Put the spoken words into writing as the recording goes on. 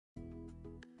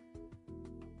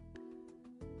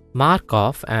Mark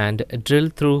off and drill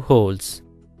through holes.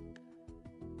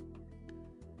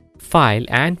 File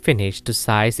and finish to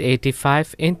size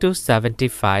 85 x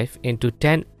 75 x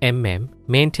 10 mm,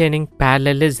 maintaining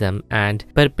parallelism and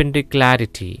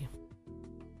perpendicularity.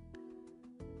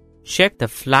 Check the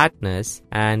flatness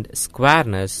and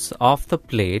squareness of the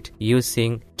plate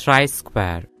using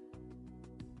tri-square.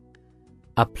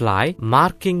 Apply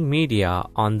marking media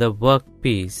on the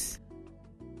workpiece.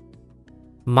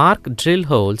 Mark drill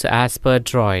holes as per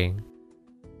drawing.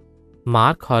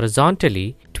 Mark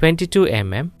horizontally 22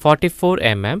 mm, 44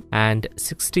 mm and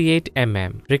 68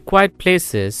 mm required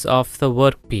places of the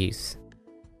workpiece.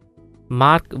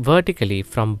 Mark vertically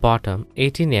from bottom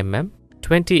 18 mm,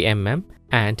 20 mm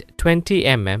and 20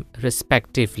 mm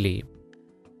respectively.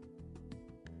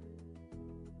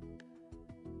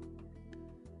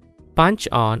 Punch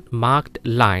on marked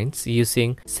lines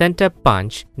using center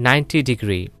punch 90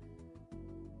 degree.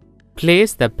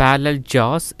 Place the parallel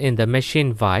jaws in the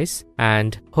machine vise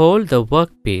and hold the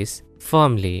workpiece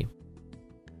firmly.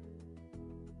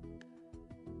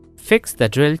 Fix the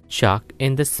drill chuck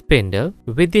in the spindle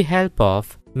with the help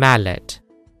of mallet.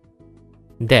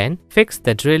 Then fix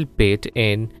the drill bit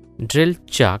in drill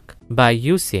chuck by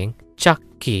using chuck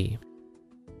key.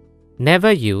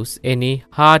 Never use any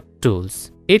hard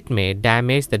tools. It may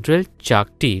damage the drill chuck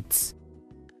teeth.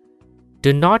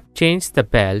 Do not change the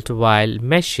belt while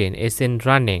machine is in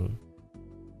running.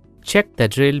 Check the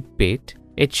drill bit.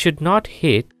 It should not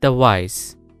hit the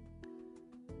vise.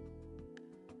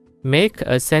 Make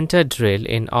a center drill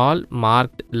in all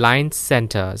marked line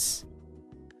centers.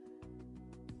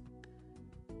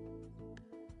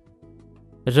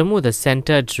 Remove the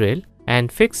center drill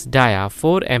and fix dia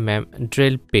 4 mm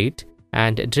drill bit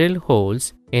and drill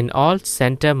holes in all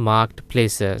center marked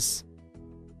places.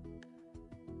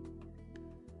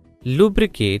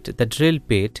 Lubricate the drill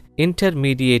bit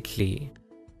intermediately.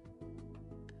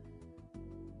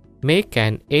 Make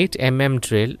an 8 mm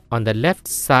drill on the left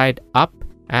side up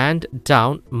and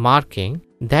down marking,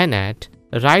 then at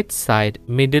right side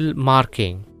middle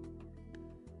marking.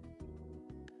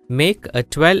 Make a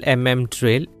 12 mm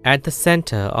drill at the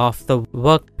center of the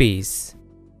workpiece.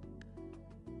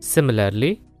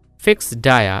 Similarly, fix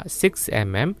dia 6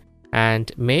 mm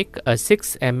and make a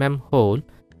 6 mm hole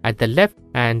at the left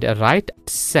and right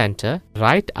center,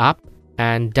 right up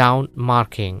and down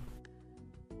marking.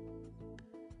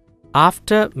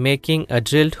 After making a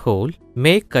drilled hole,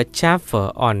 make a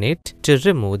chamfer on it to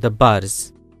remove the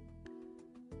burrs.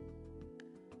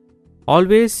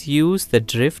 Always use the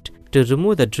drift to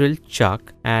remove the drill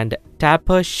chuck and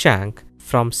taper shank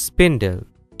from spindle.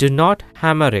 Do not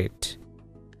hammer it.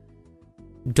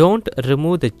 Don't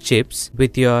remove the chips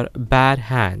with your bare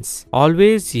hands.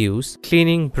 Always use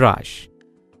cleaning brush.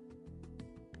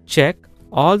 Check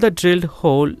all the drilled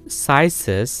hole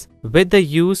sizes with the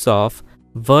use of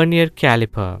vernier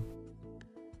caliper.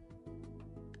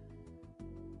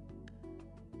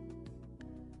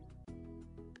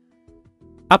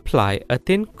 Apply a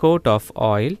thin coat of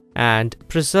oil and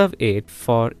preserve it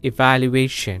for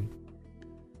evaluation.